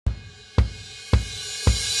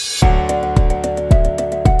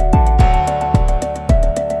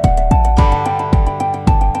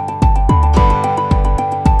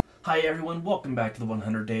welcome back to the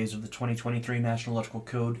 100 Days of the 2023 National Electrical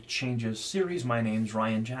Code Changes series. My name's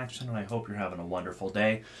Ryan Jackson, and I hope you're having a wonderful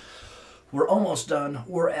day. We're almost done.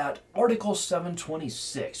 We're at Article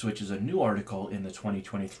 726, which is a new article in the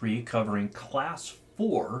 2023 covering Class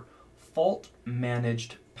 4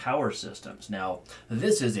 fault-managed power systems. Now,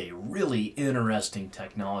 this is a really interesting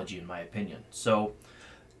technology in my opinion. So,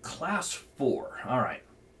 Class 4, all right.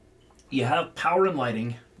 You have power and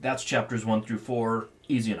lighting. That's chapters 1 through 4,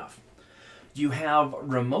 easy enough. You have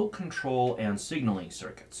remote control and signaling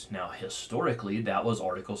circuits. Now, historically, that was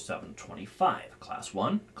Article 725, Class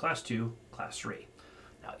 1, Class 2, Class 3.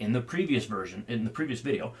 Now, in the previous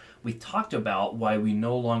video, we talked about why we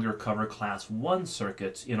no longer cover Class 1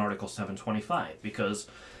 circuits in Article 725, because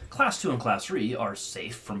Class 2 and Class 3 are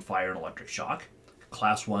safe from fire and electric shock.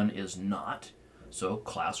 Class 1 is not, so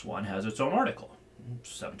Class 1 has its own article.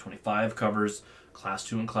 725 covers Class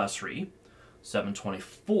 2 and Class 3.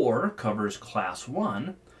 724 covers Class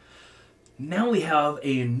 1. Now we have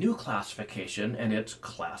a new classification, and it's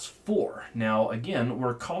Class 4. Now, again,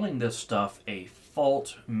 we're calling this stuff a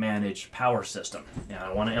fault-managed power system. Now,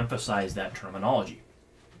 I want to emphasize that terminology.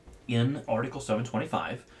 In Article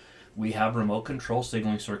 725, we have remote control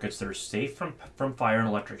signaling circuits that are safe from fire and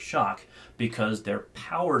electric shock because they're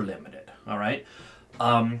power limited, all right?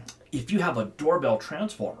 If you have a doorbell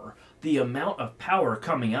transformer, the amount of power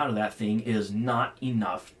coming out of that thing is not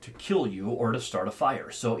enough to kill you or to start a fire.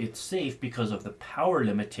 So it's safe because of the power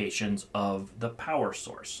limitations of the power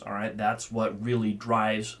source. All right, that's what really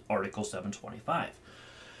drives Article 725.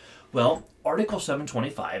 Well, Article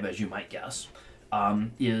 725, as you might guess,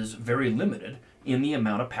 is very limited in the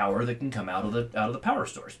amount of power that can come out of the power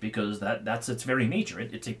source, because that's its very nature.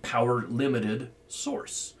 It's a power limited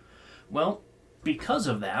source. Well, because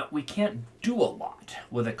of that, we can't do a lot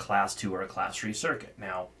with a Class 2 or a Class 3 circuit.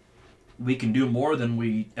 Now, we can do more than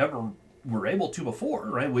we ever were able to before,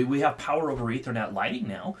 right? We have power over Ethernet lighting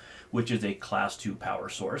now, which is a Class 2 power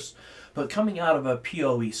source. But coming out of a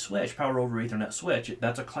PoE switch, power over Ethernet switch,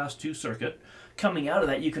 that's a Class 2 circuit. Coming out of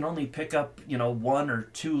that, you can only pick up, one or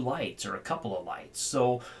two lights or a couple of lights.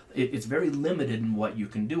 So it's very limited in what you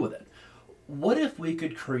can do with it. What if we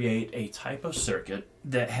could create a type of circuit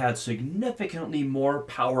that had significantly more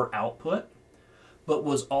power output, but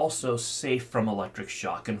was also safe from electric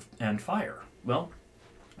shock and fire? Well,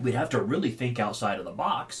 we'd have to really think outside of the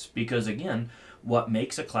box, because again, what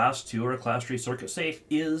makes a Class 2 or a Class 3 circuit safe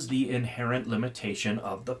is the inherent limitation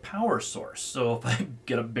of the power source. So if I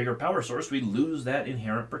get a bigger power source, we lose that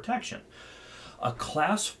inherent protection. A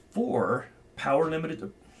Class 4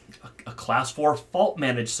 a Class 4 fault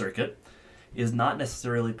managed circuit is not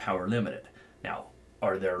necessarily power limited. Now,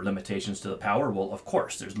 are there limitations to the power? Well, of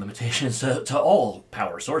course, there's limitations to all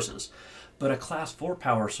power sources. But a Class 4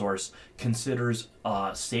 power source considers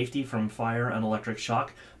safety from fire and electric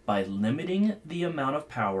shock by limiting the amount of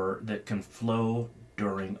power that can flow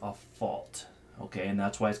during a fault. Okay, and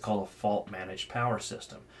that's why it's called a fault-managed power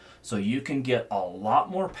system. So you can get a lot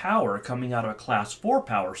more power coming out of a Class 4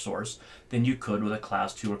 power source than you could with a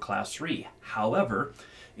Class 2 or Class 3. However,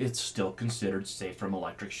 it's still considered safe from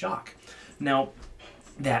electric shock. Now,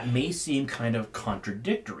 that may seem kind of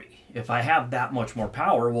contradictory. If I have that much more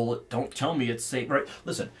power, well, don't tell me it's safe, right?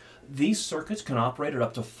 Listen, these circuits can operate at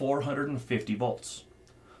up to 450 volts.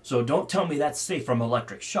 So don't tell me that's safe from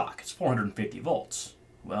electric shock. It's 450 volts.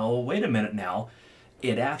 Well, wait a minute now.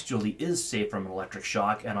 It actually is safe from electric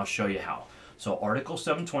shock, and I'll show you how. So Article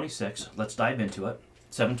 726, let's dive into it.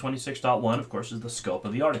 726.1, of course, is the scope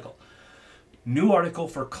of the article. New article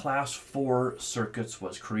for Class 4 circuits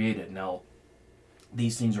was created. Now,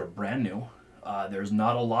 these things are brand new. There's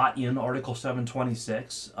not a lot in Article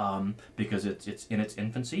 726 because it's in its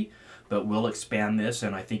infancy, but we'll expand this,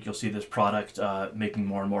 and I think you'll see this product making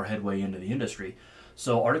more and more headway into the industry.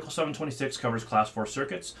 So Article 726 covers Class 4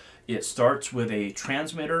 circuits. It starts with a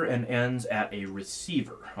transmitter and ends at a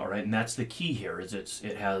receiver, all right? And that's the key here, is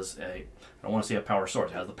it has a, I don't want to say a power source,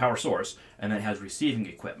 it has the power source, and then it has receiving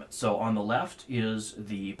equipment. So on the left is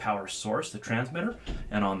the power source, the transmitter,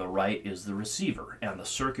 and on the right is the receiver. And the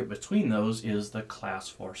circuit between those is the Class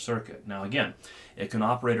 4 circuit. Now again, it can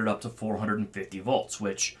operate at up to 450 volts,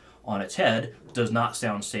 which on its head does not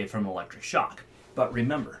sound safe from electric shock. But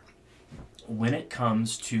remember, when it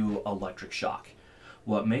comes to electric shock,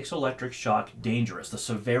 what makes electric shock dangerous, the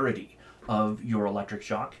severity of your electric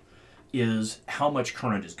shock, is how much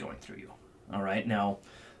current is going through you. All right, now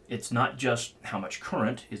it's not just how much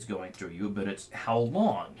current is going through you, but it's how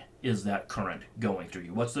long is that current going through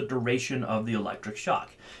you? What's the duration of the electric shock?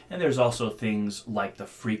 And there's also things like the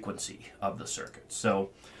frequency of the circuit. So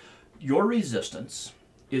your resistance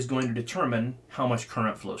is going to determine how much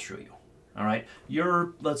current flows through you. All right,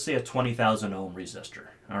 you're, let's say, a 20,000 ohm resistor.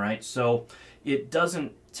 All right, so it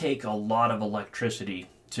doesn't take a lot of electricity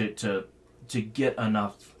to get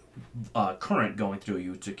enough current going through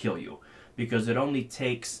you to kill you, because it only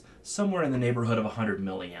takes somewhere in the neighborhood of 100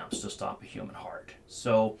 milliamps to stop a human heart.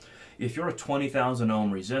 So if you're a 20,000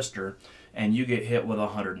 ohm resistor and you get hit with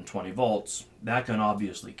 120 volts, that can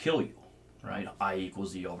obviously kill you, right? I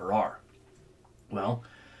equals E over R. Well,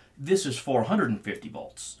 this is 450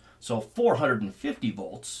 volts. So 450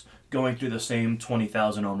 volts going through the same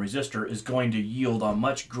 20,000 ohm resistor is going to yield a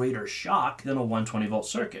much greater shock than a 120 volt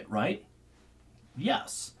circuit, right?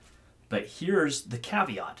 Yes. But here's the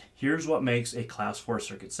caveat. Here's what makes a class 4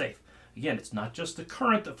 circuit safe. Again, it's not just the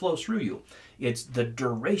current that flows through you. It's the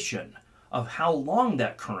duration of how long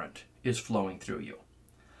that current is flowing through you.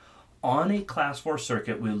 On a class 4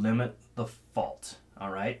 circuit, we limit the fault,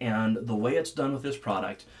 all right? And the way it's done with this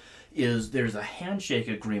product is there's a handshake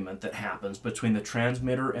agreement that happens between the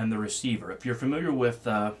transmitter and the receiver. If you're familiar with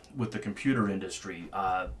the computer industry,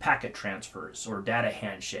 packet transfers or data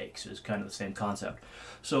handshakes is kind of the same concept.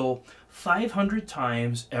 So 500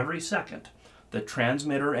 times every second, the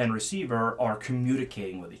transmitter and receiver are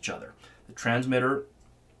communicating with each other. The transmitter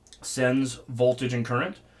sends voltage and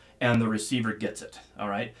current, and the receiver gets it, all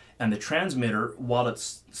right? And the transmitter, while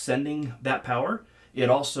it's sending that power, it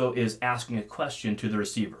also is asking a question to the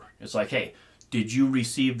receiver. It's like, hey, did you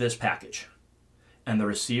receive this package? And the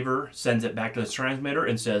receiver sends it back to the transmitter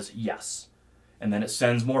and says, yes. And then it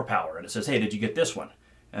sends more power and it says, hey, did you get this one?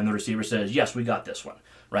 And the receiver says, yes, we got this one,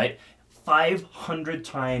 right? 500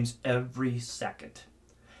 times every second.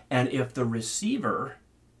 And if the receiver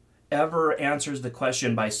ever answers the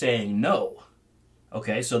question by saying no,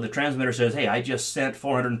 okay, so the transmitter says, hey, I just sent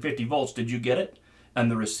 450 volts, did you get it?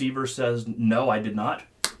 And the receiver says, no, I did not.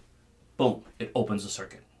 Boom, it opens the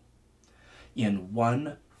circuit in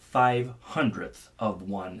 1/500th of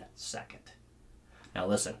 1 second. Now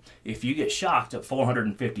listen, if you get shocked at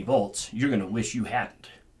 450 volts, you're going to wish you hadn't.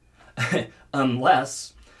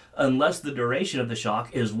 unless the duration of the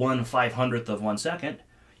shock is 1/500th of 1 second,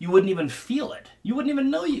 you wouldn't even feel it. You wouldn't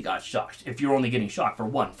even know you got shocked if you're only getting shocked for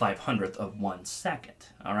 1/500th of 1 second.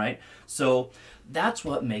 All right? So that's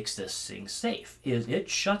what makes this thing safe, is it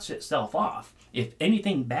shuts itself off if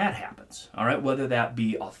anything bad happens. All right? Whether that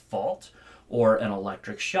be a fault or an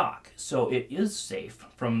electric shock. So it is safe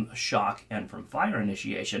from shock and from fire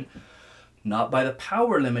initiation, not by the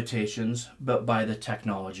power limitations, but by the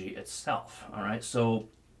technology itself. All right? So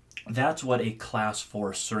that's what a class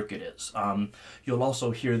 4 circuit is. You'll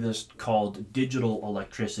also hear this called digital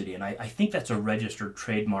electricity, and I think that's a registered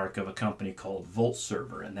trademark of a company called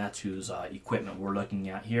VoltServer, and that's whose equipment we're looking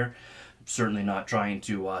at here. I'm certainly not trying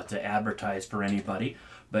to advertise for anybody,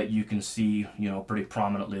 but you can see, pretty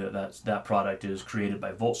prominently that product is created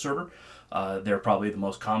by VoltServer. They're probably the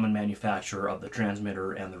most common manufacturer of the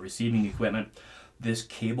transmitter and the receiving equipment. This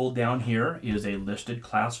cable down here is a listed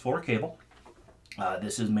class 4 cable.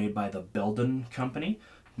 This is made by the Belden company.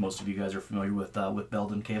 Most of you guys are familiar with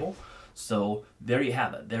Belden cable. So there you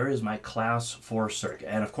have it. There is my class 4 circuit.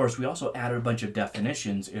 And of course, we also added a bunch of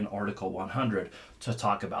definitions in Article 100 to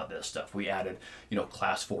talk about this stuff. We added,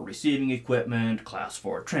 class 4 receiving equipment, class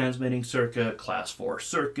 4 transmitting circuit, class 4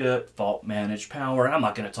 circuit, fault managed power. I'm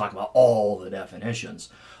not going to talk about all the definitions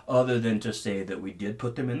other than to say that we did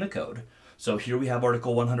put them in the code. So here we have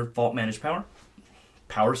Article 100, fault managed power.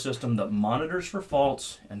 Power system that monitors for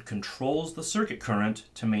faults and controls the circuit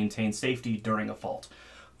current to maintain safety during a fault.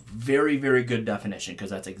 Very, very good definition, because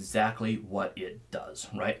that's exactly what it does,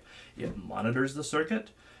 right? It monitors the circuit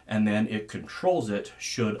and then it controls it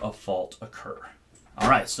should a fault occur. All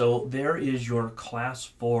right, so there is your class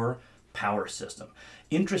 4 power system.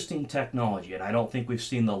 Interesting technology, and I don't think we've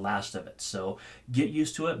seen the last of it. So get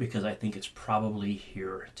used to it, because I think it's probably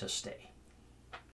here to stay.